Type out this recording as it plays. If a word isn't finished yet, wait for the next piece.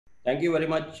Thank you very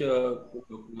much,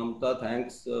 Dr. Mamta.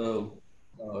 Thanks to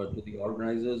the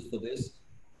organizers for this.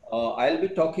 I'll be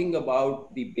talking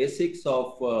about the basics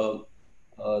of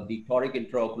the toric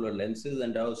intraocular lenses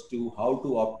and as to how to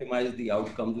optimize the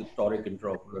outcomes with toric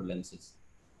intraocular lenses.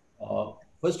 Uh,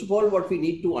 First of all, what we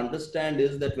need to understand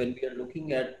is that when we are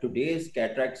looking at today's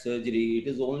cataract surgery, it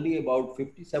is only about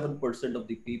 57% of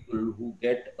the people who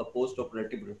get a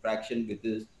post-operative refraction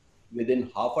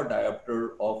within half a diopter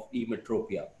of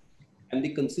emetropia. And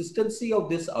the consistency of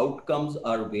these outcomes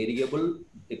are variable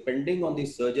depending on the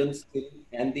surgeon's skill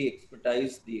and the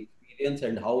expertise, the experience,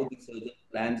 and how the surgeon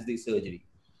plans the surgery.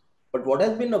 But what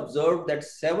has been observed that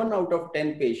 7 out of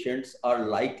 10 patients are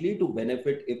likely to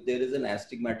benefit if there is an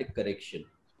astigmatic correction.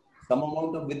 Some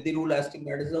amount of with the rule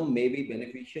astigmatism may be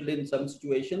beneficial in some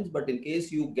situations, but in case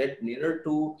you get nearer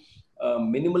to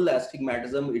minimal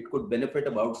astigmatism, it could benefit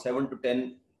about 7 to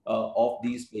 10 of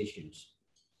these patients.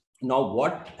 Now,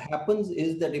 what happens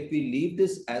is that if we leave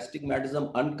this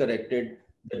astigmatism uncorrected,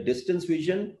 the distance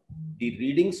vision, the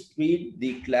reading speed,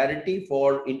 the clarity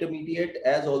for intermediate,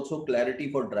 as also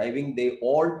clarity for driving, they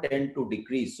all tend to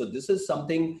decrease. So this is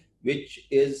something which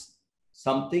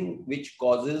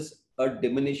causes a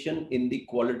diminution in the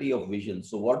quality of vision.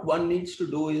 So what one needs to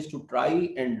do is to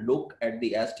try and look at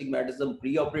the astigmatism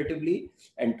preoperatively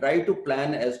and try to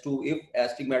plan as to if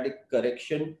astigmatic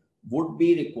correction would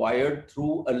be required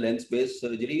through a lens-based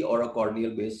surgery or a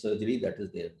corneal-based surgery that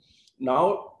is there.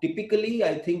 Now, typically,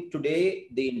 I think today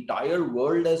the entire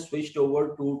world has switched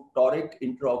over to toric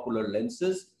intraocular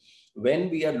lenses when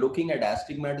we are looking at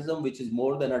astigmatism, which is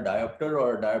more than a diopter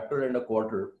or a diopter and a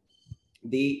quarter.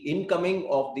 The incoming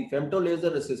of the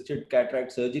femtolaser assisted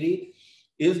cataract surgery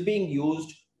is being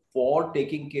used for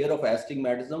taking care of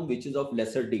astigmatism, which is of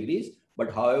lesser degrees.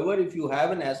 But however, if you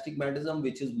have an astigmatism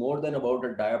which is more than about a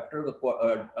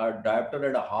diopter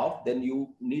and a half, then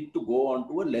you need to go on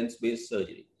to a lens-based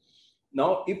surgery.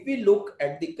 Now, if we look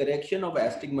at the correction of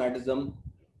astigmatism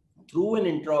through an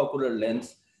intraocular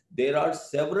lens, there are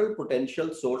several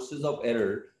potential sources of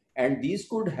error, and these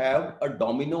could have a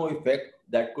domino effect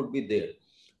that could be there.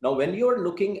 Now, when you're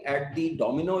looking at the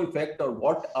domino effect or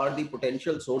what are the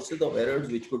potential sources of errors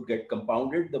which could get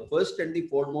compounded, the first and the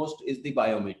foremost is the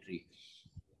biometry.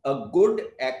 A good,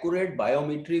 accurate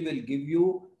biometry will give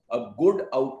you a good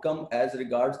outcome as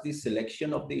regards the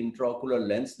selection of the intraocular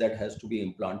lens that has to be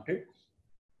implanted.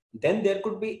 Then there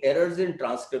could be errors in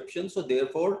transcription. So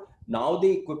therefore, now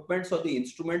the equipments or the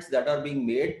instruments that are being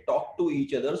made talk to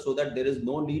each other so that there is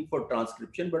no need for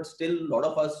transcription, but still a lot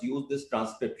of us use this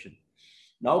transcription.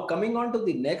 Now coming on to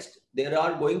the next, there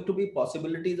are going to be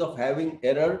possibilities of having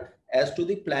error as to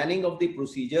the planning of the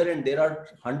procedure, and there are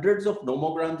hundreds of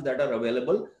nomograms that are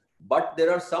available, but there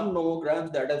are some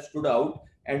nomograms that have stood out,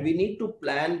 and we need to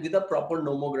plan with a proper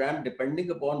nomogram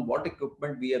depending upon what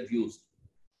equipment we have used.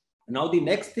 Now, the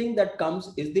next thing that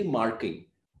comes is the marking.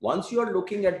 Once you are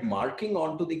looking at marking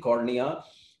onto the cornea,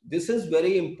 this is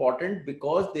very important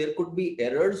because there could be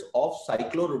errors of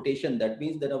cyclorotation. That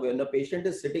means that when a patient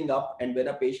is sitting up and when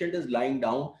a patient is lying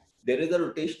down, there is a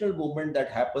rotational movement that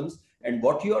happens. And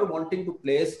what you are wanting to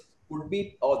place could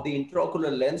be, or the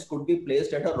intraocular lens could be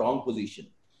placed at a wrong position.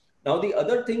 Now, the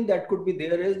other thing that could be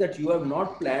there is that you have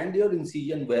not planned your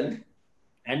incision well,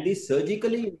 and the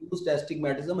surgically induced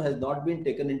astigmatism has not been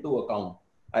taken into account.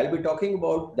 I'll be talking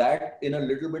about that in a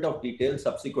little bit of detail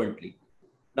subsequently.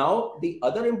 Now, the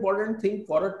other important thing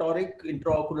for a toric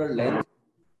intraocular lens,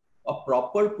 a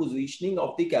proper positioning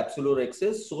of the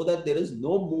capsulorhexis so that there is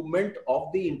no movement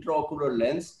of the intraocular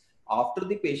lens after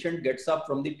the patient gets up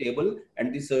from the table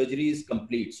and the surgery is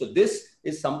complete. So this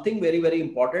is something very, very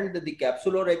important, that the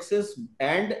capsulorhexis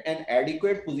and an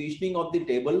adequate positioning of the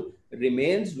table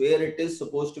remains where it is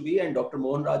supposed to be. And Dr.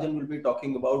 Mohan Rajan will be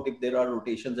talking about if there are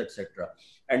rotations, etc.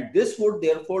 And this would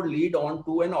therefore lead on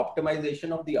to an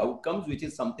optimization of the outcomes, which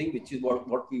is something which is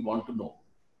what we want to know.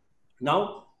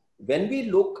 Now, when we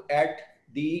look at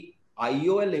the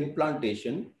IOL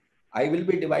implantation, I will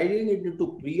be dividing it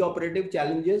into pre-operative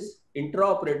challenges,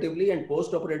 intraoperatively, and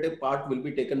post-operative part will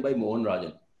be taken by Mohan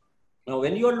Rajan. Now,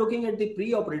 when you are looking at the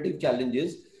pre-operative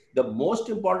challenges, the most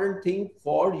important thing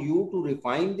for you to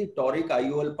refine the toric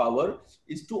IOL power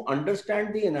is to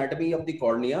understand the anatomy of the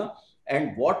cornea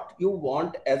and what you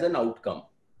want as an outcome.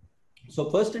 So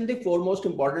first and the foremost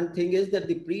important thing is that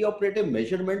the preoperative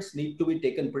measurements need to be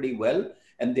taken pretty well,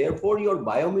 and therefore your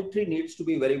biometry needs to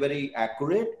be very, very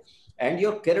accurate, and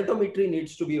your keratometry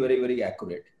needs to be very, very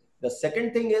accurate. The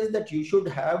second thing is that you should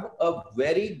have a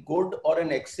very good or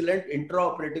an excellent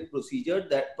intraoperative procedure,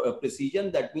 that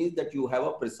precision. That means that you have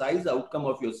a precise outcome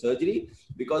of your surgery,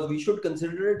 because we should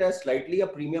consider it as slightly a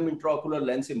premium intraocular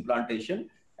lens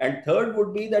implantation. And third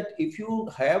would be that if you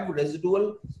have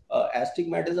residual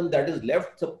astigmatism that is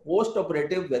left, so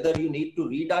post-operative, whether you need to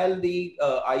redial the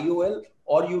IOL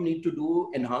or you need to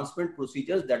do enhancement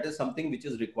procedures, that is something which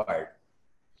is required.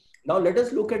 Now let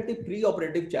us look at the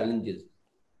pre-operative challenges.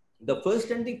 The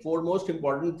first and the foremost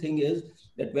important thing is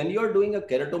that when you are doing a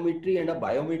keratometry and a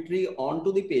biometry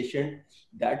onto the patient,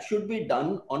 that should be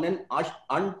done on an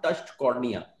untouched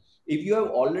cornea. If you have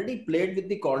already played with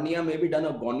the cornea, maybe done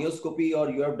a gonioscopy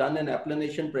or you have done an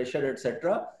applanation pressure,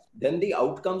 etc., then the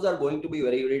outcomes are going to be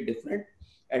very, very different.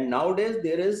 And nowadays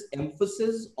there is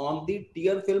emphasis on the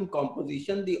tear film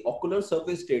composition, the ocular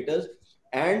surface status,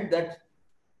 and that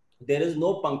there is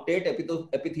no punctate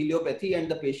epitheliopathy, and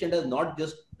the patient has not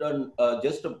just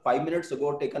 5 minutes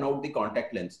ago taken out the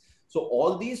contact lens. So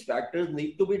all these factors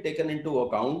need to be taken into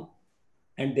account,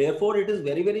 and therefore it is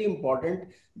very, very important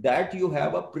that you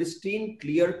have a pristine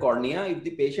clear cornea. If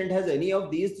the patient has any of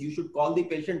these, you should call the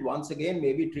patient once again,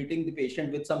 maybe treating the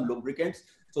patient with some lubricants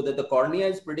so that the cornea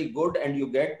is pretty good and you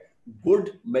get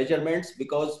good measurements,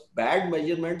 because bad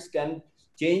measurements can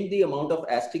change the amount of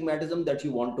astigmatism that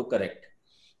you want to correct.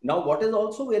 Now, what is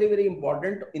also very, very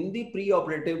important in the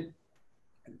pre-operative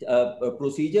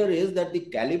procedure is that the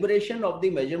calibration of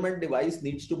the measurement device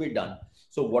needs to be done.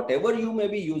 So whatever you may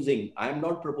be using, I'm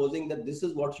not proposing that this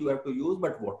is what you have to use,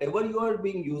 but whatever you are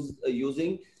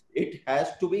using, it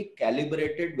has to be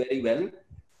calibrated very well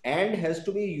and has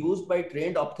to be used by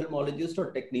trained ophthalmologists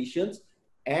or technicians.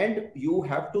 And you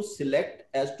have to select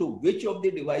as to which of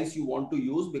the device you want to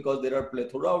use, because there are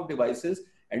plethora of devices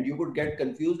and you could get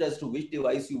confused as to which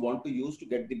device you want to use to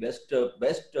get the best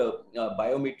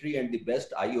biometry and the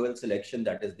best IOL selection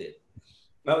that is there.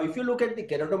 Now, if you look at the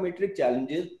keratometric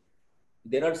challenges,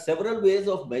 there are several ways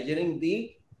of measuring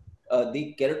the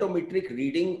keratometric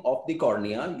reading of the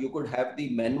cornea. You could have the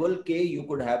manual K, you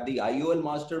could have the IOL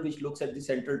master, which looks at the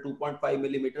central 2.5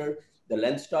 millimeter. The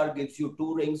lens star gives you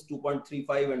two rings,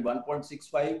 2.35 and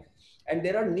 1.65. And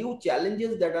there are new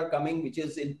challenges that are coming, which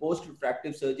is in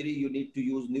post-refractive surgery, you need to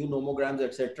use new nomograms,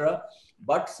 etc.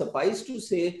 But suffice to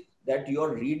say that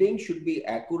your reading should be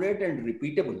accurate and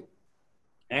repeatable,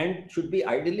 and should be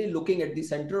ideally looking at the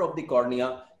center of the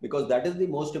cornea, because that is the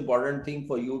most important thing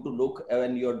for you to look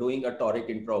when you're doing a toric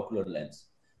intraocular lens.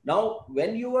 Now,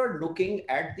 when you are looking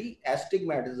at the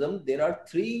astigmatism, there are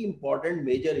three important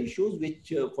major issues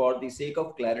which for the sake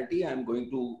of clarity, I'm going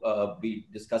to be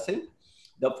discussing.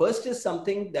 The first is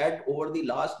something that over the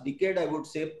last decade, I would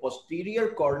say posterior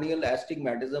corneal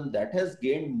astigmatism, that has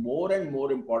gained more and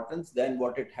more importance than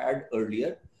what it had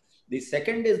earlier. The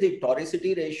second is the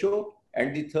toricity ratio,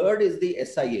 and the third is the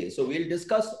SIA. So we'll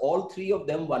discuss all three of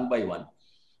them one by one.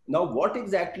 Now, what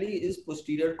exactly is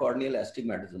posterior corneal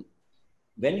astigmatism?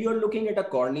 When you are looking at a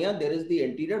cornea, there is the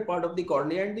anterior part of the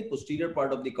cornea and the posterior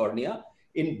part of the cornea.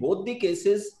 In both the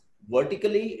cases,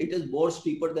 vertically, it is more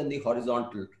steeper than the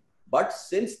horizontal. But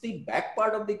since the back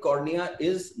part of the cornea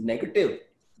is negative,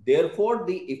 therefore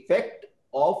the effect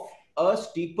of a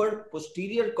steeper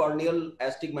posterior corneal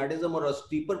astigmatism or a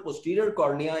steeper posterior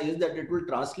cornea is that it will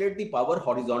translate the power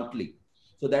horizontally.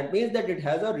 So that means that it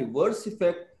has a reverse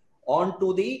effect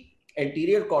onto the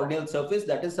anterior corneal surface.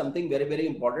 That is something very, very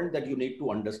important that you need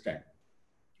to understand.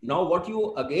 Now, what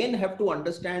you again have to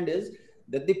understand is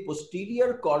that the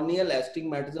posterior corneal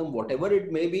astigmatism, whatever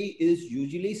it may be, is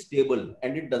usually stable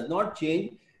and it does not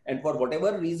change. And for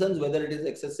whatever reasons, whether it is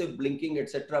excessive blinking,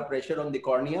 etc., pressure on the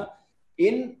cornea,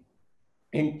 in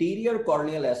anterior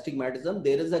corneal astigmatism,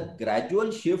 there is a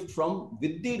gradual shift from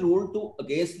with the rule to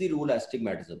against the rule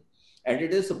astigmatism. And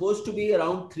it is supposed to be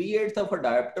around 3/8 of a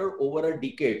diopter over a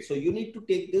decade. So you need to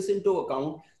take this into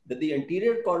account, that the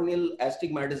anterior corneal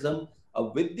astigmatism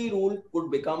with the rule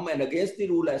could become an against the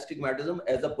rule astigmatism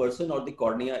as a person or the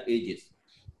cornea ages.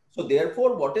 So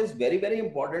therefore, what is very, very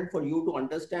important for you to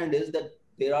understand is that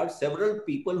there are several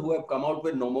people who have come out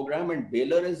with nomogram, and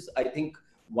Baylor is, I think,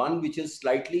 one which is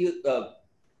slightly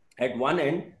at one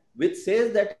end, which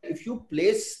says that if you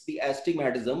place the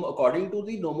astigmatism according to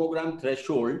the nomogram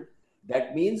threshold,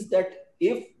 that means that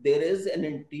if there is an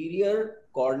anterior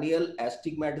corneal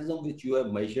astigmatism which you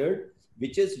have measured,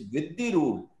 which is with the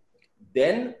rule,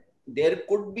 then there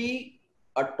could be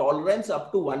a tolerance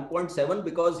up to 1.7,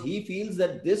 because he feels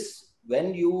that this,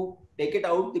 when you take it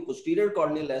out, the posterior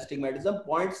corneal astigmatism,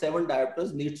 0.7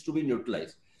 diopters needs to be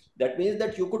neutralized. That means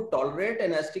that you could tolerate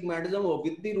an astigmatism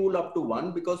with the rule up to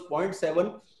 1, because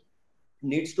 0.7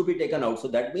 needs to be taken out. So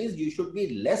that means you should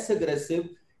be less aggressive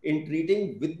in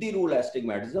treating with the rule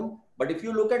astigmatism. But if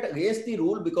you look at against the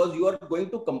rule, because you are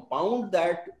going to compound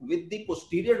that with the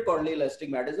posterior corneal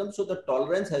astigmatism, so the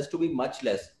tolerance has to be much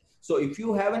less. So if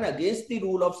you have an against the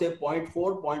rule of say 0.4,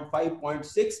 0.5,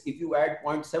 0.6, if you add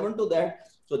 0.7 to that,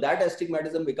 so that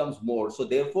astigmatism becomes more. So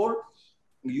therefore,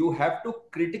 you have to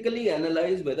critically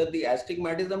analyze whether the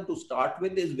astigmatism to start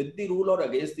with is with the rule or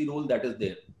against the rule that is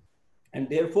there. And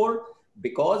therefore,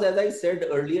 because as I said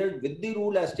earlier, with the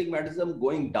rule astigmatism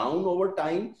going down over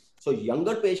time, so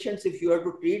younger patients, if you are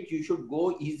to treat, you should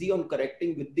go easy on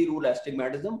correcting with the rule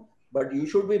astigmatism, but you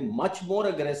should be much more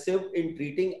aggressive in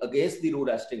treating against the rule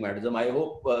astigmatism. I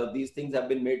hope these things have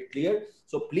been made clear.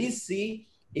 So please see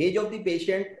age of the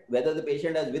patient, whether the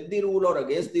patient has with the rule or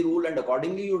against the rule, and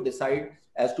accordingly you decide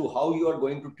as to how you are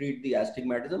going to treat the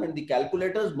astigmatism. And the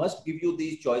calculators must give you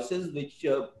these choices,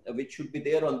 which should be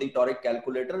there on the Toric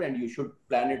calculator, and you should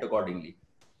plan it accordingly.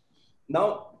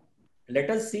 Now, let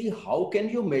us see how can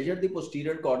you measure the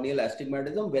posterior corneal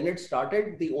astigmatism. When it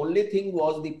started, the only thing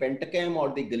was the pentacam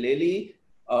or the Galili.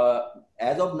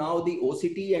 As of now, the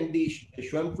OCT and the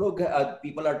Schwemmflug,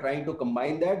 people are trying to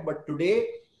combine that. But today,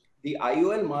 the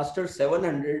IOL Master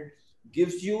 700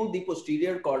 gives you the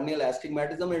posterior corneal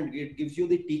astigmatism, and it gives you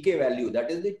the TK value, that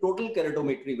is the total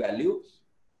keratometry value.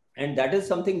 And that is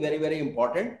something very, very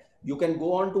important. You can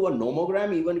go on to a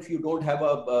nomogram, even if you don't have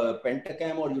a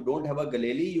pentacam or you don't have a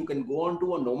Galili, you can go on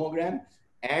to a nomogram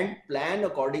and plan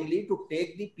accordingly to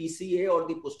take the PCA or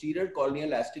the posterior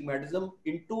corneal astigmatism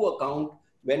into account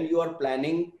when you are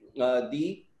planning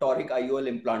the Toric IOL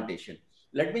implantation.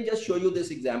 Let me just show you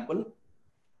this example.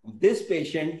 This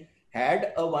patient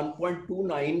had a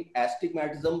 1.29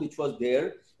 astigmatism, which was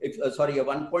there. If, sorry, a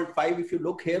 1.5, if you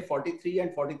look here, 43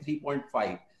 and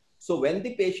 43.5. So when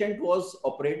the patient was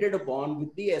operated upon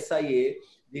with the SIA,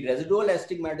 the residual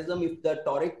astigmatism, if the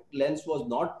toric lens was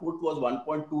not put, was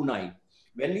 1.29.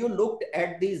 When you looked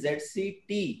at the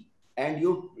ZCT and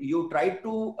you tried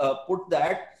to put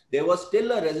that, there was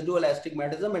still a residual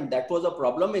astigmatism, and that was a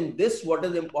problem. In this, what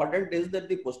is important is that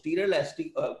the posterior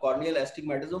corneal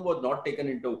astigmatism was not taken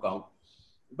into account.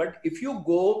 But if you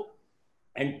go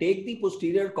and take the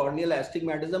posterior corneal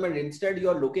astigmatism and instead you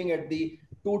are looking at the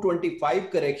 225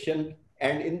 correction,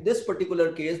 and in this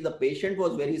particular case, the patient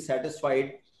was very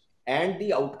satisfied and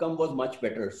the outcome was much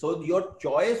better. So your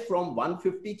choice from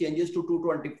 150 changes to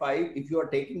 225 if you are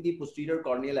taking the posterior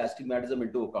corneal astigmatism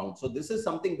into account. So this is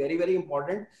something very, very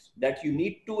important, that you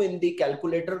need to, in the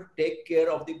calculator, take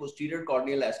care of the posterior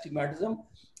corneal astigmatism,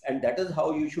 and that is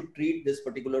how you should treat this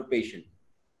particular patient.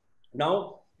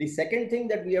 Now, the second thing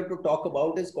that we have to talk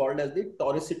about is called as the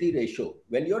toricity ratio.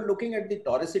 When you're looking at the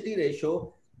toricity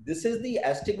ratio, this is the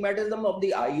astigmatism of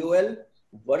the IOL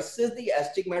versus the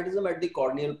astigmatism at the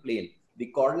corneal plane. The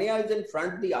cornea is in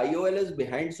front, the IOL is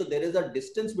behind, so there is a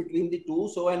distance between the two.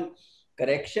 So an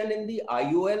correction in the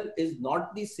IOL is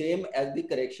not the same as the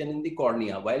correction in the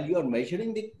cornea. While you are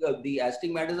measuring the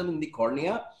astigmatism in the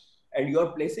cornea and you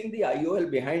are placing the IOL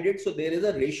behind it, so there is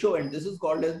a ratio, and this is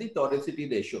called as the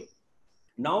toricity ratio.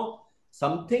 Now,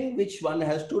 something which one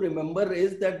has to remember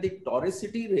is that the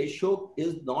toricity ratio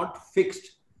is not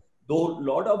fixed, though a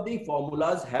lot of the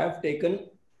formulas have taken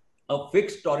a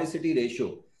fixed toricity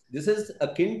ratio. This is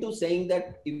akin to saying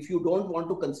that if you don't want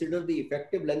to consider the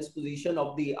effective lens position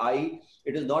of the eye,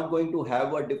 it is not going to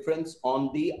have a difference on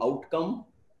the outcome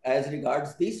as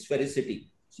regards the sphericity.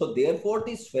 So therefore,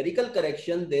 the spherical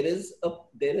correction, there is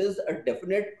a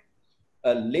definite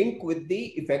link with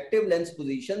the effective lens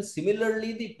position.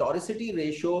 Similarly, the toricity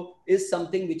ratio is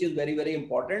something which is very, very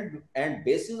important, and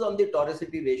basis on the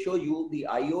toricity ratio, the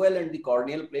IOL and the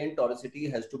corneal plane toricity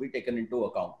has to be taken into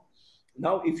account.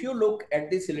 Now, if you look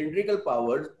at the cylindrical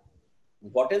powers,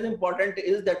 what is important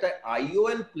is that an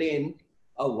IOL plane,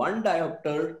 a 1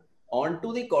 diopter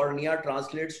onto the cornea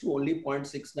translates to only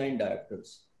 0.69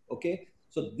 diopters. Okay,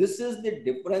 so this is the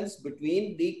difference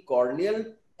between the corneal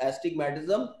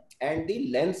astigmatism and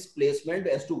the lens placement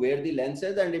as to where the lens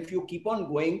is. And if you keep on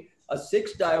going, a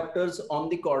 6 diopters on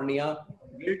the cornea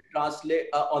will translate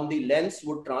on the lens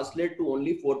would translate to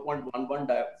only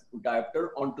 4.11 diopter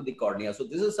onto the cornea. So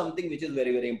this is something which is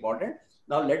very, very important.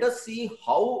 Now let us see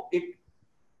how it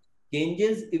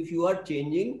changes if you are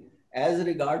changing as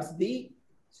regards the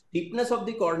steepness of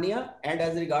the cornea and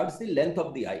as regards the length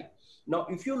of the eye. Now,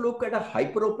 if you look at a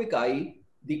hyperopic eye,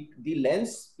 the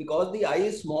lens, because the eye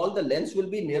is small, the lens will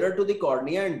be nearer to the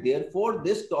cornea, and therefore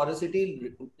this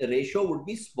toricity ratio would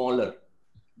be smaller.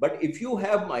 But if you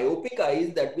have myopic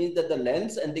eyes, that means that the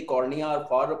lens and the cornea are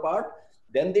far apart,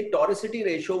 then the toricity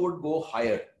ratio would go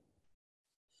higher.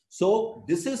 So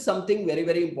this is something very,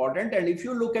 very important. And if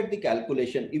you look at the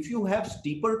calculation, if you have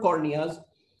steeper corneas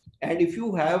and if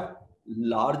you have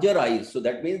larger eyes, so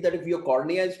that means that if your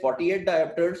cornea is 48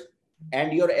 diopters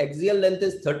and your axial length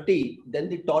is 30, then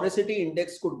the toricity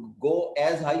index could go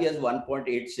as high as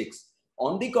 1.86.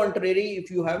 On the contrary,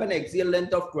 if you have an axial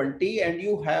length of 20 and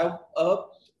you have a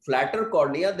flatter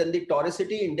cornea, then the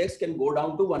toricity index can go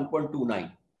down to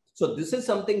 1.29. So this is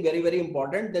something very, very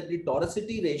important, that the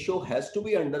toricity ratio has to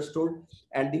be understood,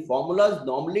 and the formulas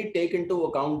normally take into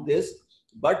account this.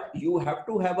 But you have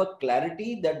to have a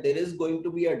clarity that there is going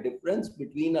to be a difference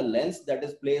between a lens that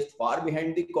is placed far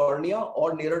behind the cornea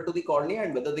or nearer to the cornea,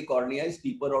 and whether the cornea is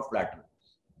steeper or flatter.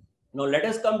 Now let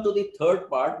us come to the third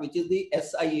part, which is the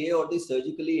SIA, or the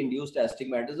surgically induced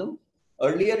astigmatism.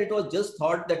 Earlier it was just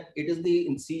thought that it is the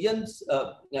incisions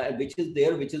which is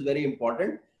there, which is very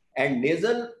important, and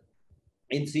nasal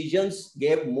incisions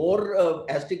gave more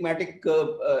astigmatic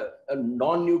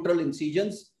non-neutral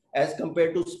incisions as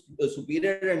compared to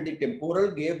superior, and the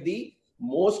temporal gave the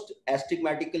most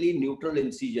astigmatically neutral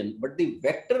incision. But the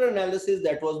vector analysis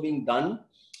that was being done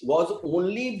was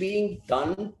only being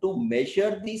done to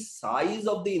measure the size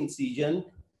of the incision,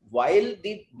 while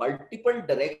the multiple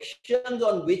directions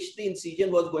on which the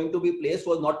incision was going to be placed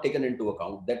was not taken into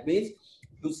account. That means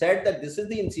you said that this is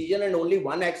the incision and only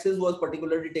one axis was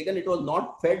particularly taken. It was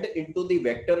not fed into the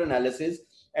vector analysis,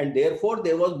 and therefore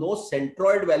there was no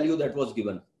centroid value that was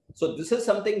given. So this is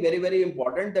something very, very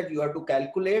important, that you have to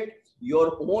calculate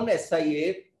your own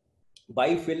SIA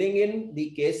by filling in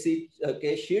the case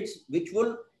sheets, which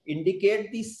will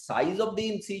indicate the size of the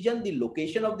incision, the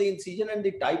location of the incision, and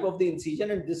the type of the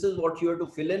incision. And this is what you have to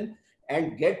fill in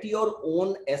and get your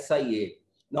own SIA.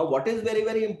 Now, what is very,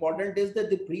 very important is that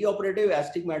the preoperative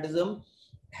astigmatism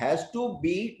has to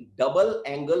be double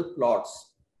angle plots.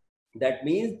 That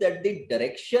means that the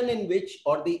direction in which,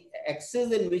 or the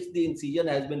axis in which the incision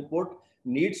has been put,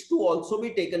 needs to also be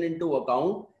taken into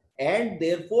account, and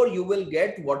therefore you will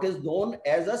get what is known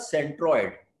as a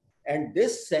centroid. And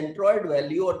this centroid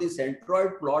value, or the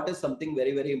centroid plot, is something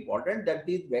very, very important, that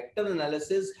the vector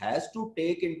analysis has to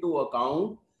take into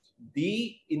account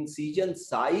the incision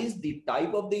size, the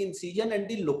type of the incision, and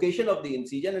the location of the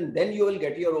incision, and then you will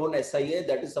get your own SIA.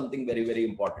 That is something very, very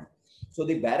important. So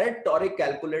the Barrett toric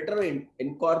calculator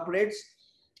incorporates,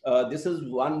 this is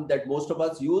one that most of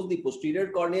us use, the posterior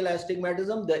corneal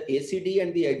astigmatism, the ACD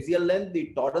and the axial length,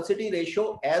 the toricity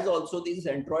ratio, as also the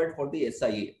centroid for the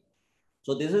SIA.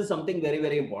 So this is something very,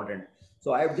 very important.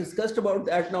 So I have discussed about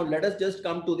that. Now let us just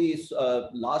come to the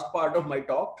last part of my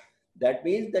talk. That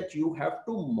means that you have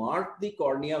to mark the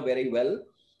cornea very well.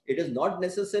 It is not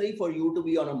necessary for you to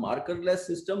be on a markerless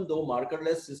system, though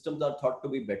markerless systems are thought to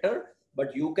be better.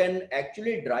 But you can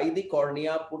actually dry the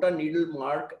cornea, put a needle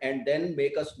mark, and then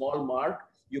make a small mark.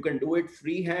 You can do it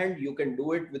freehand, you can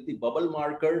do it with the bubble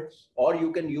marker, or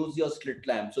you can use your slit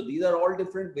lamp. So these are all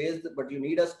different ways, but you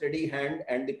need a steady hand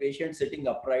and the patient sitting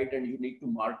upright, and you need to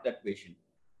mark that patient.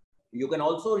 You can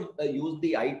also use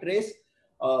the eye trace.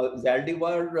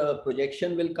 Sachdev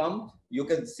projection will come. You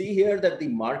can see here that the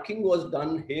marking was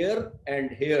done here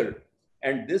and here.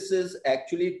 And this is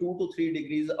actually 2 to 3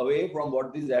 degrees away from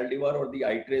what the Sachdev or the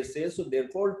eye trace says. So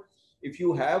therefore, if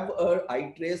you have an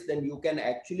eye trace, then you can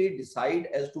actually decide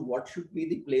as to what should be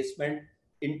the placement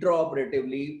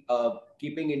intraoperatively,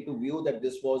 keeping into view that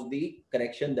this was the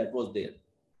correction that was there.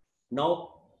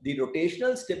 Now, the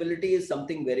rotational stability is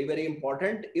something very, very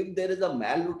important. If there is a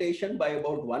malrotation by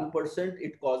about 1%,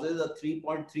 it causes a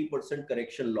 3.3%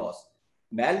 correction loss.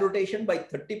 Malrotation by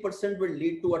 30% will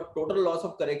lead to a total loss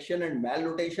of correction, and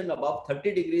malrotation above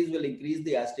 30 degrees will increase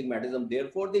the astigmatism.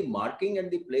 Therefore, the marking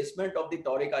and the placement of the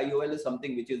toric IOL is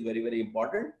something which is very, very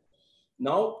important.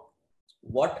 Now,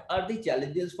 what are the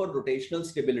challenges for rotational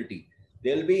stability?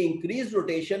 There will be increased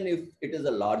rotation if it is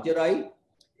a larger eye,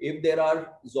 if there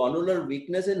are zonular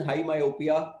weakness in high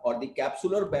myopia, or the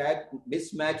capsular bag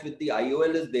mismatch with the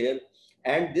IOL is there,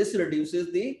 and this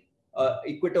reduces the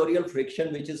equatorial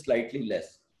friction, which is slightly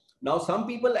less. Now, some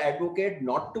people advocate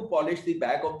not to polish the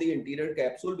back of the anterior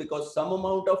capsule because some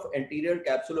amount of anterior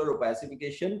capsular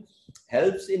opacification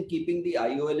helps in keeping the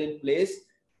IOL in place.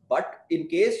 But in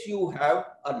case you have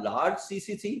a large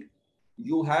CCC,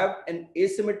 you have an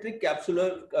asymmetric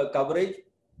capsular coverage,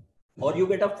 or you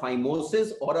get a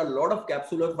phimosis or a lot of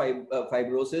capsular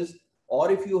fibrosis, or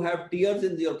if you have tears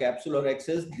in your capsular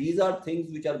axis, these are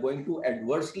things which are going to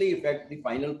adversely affect the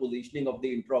final positioning of the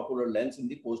intraocular lens in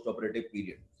the postoperative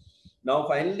period. Now,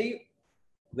 finally,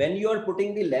 when you are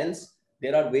putting the lens,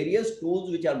 there are various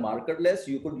tools which are markerless.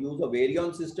 You could use a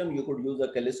Varion system, you could use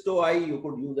a Callisto eye, you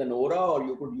could use an Aura, or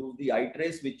you could use the eye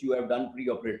trace, which you have done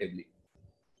preoperatively.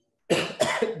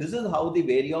 This is how the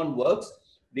Varion works.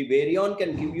 The Varion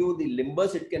can give you the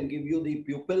limbus, it can give you the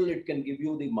pupil, it can give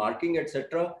you the marking,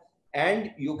 etc.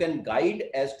 and you can guide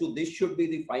as to this should be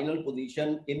the final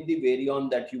position in the varion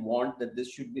that you want, that this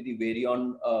should be the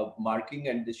varion marking,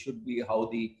 and this should be how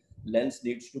the lens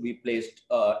needs to be placed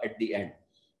at the end.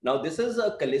 Now, this is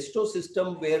a Callisto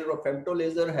system where a femto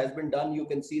laser has been done. You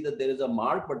can see that there is a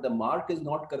mark, but the mark is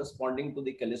not corresponding to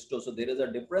the Callisto. So there is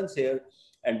a difference here.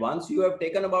 And once you have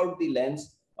taken about the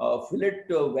lens, fill it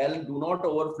well, do not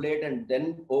overflate and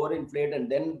then overinflate.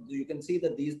 And then you can see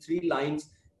that these three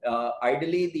lines,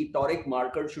 ideally the toric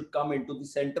marker should come into the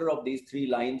center of these three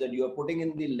lines, and you are putting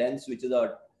in the lens, which is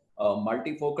a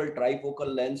multifocal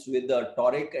trifocal lens with a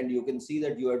toric, and you can see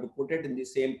that you have to put it in the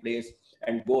same place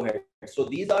and go ahead. So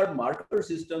these are marker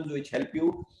systems which help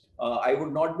you. I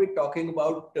would not be talking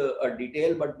about a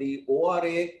detail, but the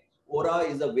ORA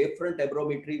is a wavefront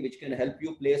aberrometry which can help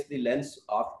you place the lens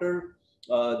after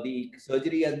the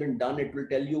surgery has been done. It will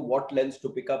tell you what lens to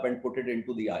pick up and put it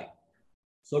into the eye.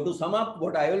 So to sum up,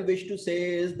 what I will wish to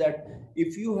say is that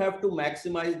if you have to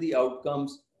maximize the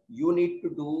outcomes, you need to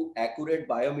do accurate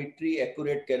biometry,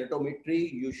 accurate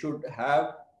keratometry. You should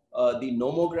have the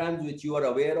nomograms which you are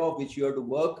aware of, which you have to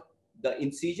work. The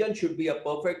incision should be a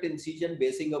perfect incision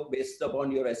based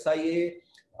upon your SIA.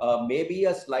 Maybe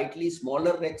a slightly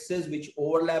smaller rhexis which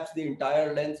overlaps the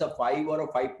entire lens. A 5 or a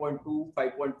 5.2,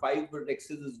 5.5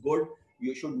 rhexis is good.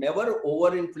 You should never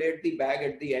overinflate the bag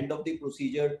at the end of the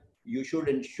procedure. You should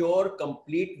ensure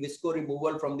complete visco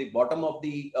removal from the bottom of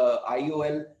the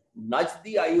IOL. Nudge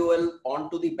the IOL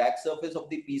onto the back surface of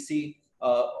the PC,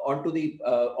 onto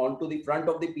the front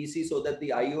of the PC, so that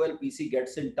the IOL PC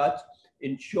gets in touch.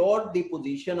 Ensure the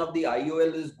position of the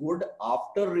IOL is good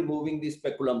after removing the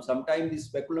speculum. Sometimes the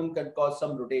speculum can cause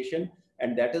some rotation,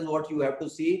 and that is what you have to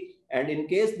see. And in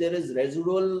case there is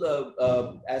residual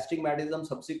astigmatism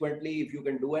subsequently, if you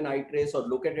can do an eye trace or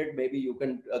look at it, maybe you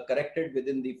can correct it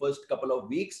within the first couple of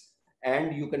weeks,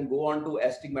 and you can go on to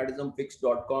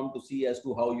astigmatismfix.com to see as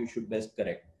to how you should best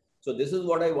correct. So this is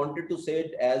what I wanted to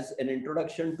say as an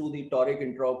introduction to the toric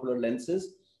intraocular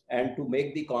lenses, and to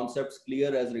make the concepts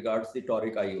clear as regards the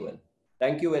toric IOL.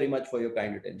 Thank you very much for your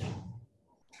kind attention.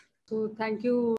 So thank you.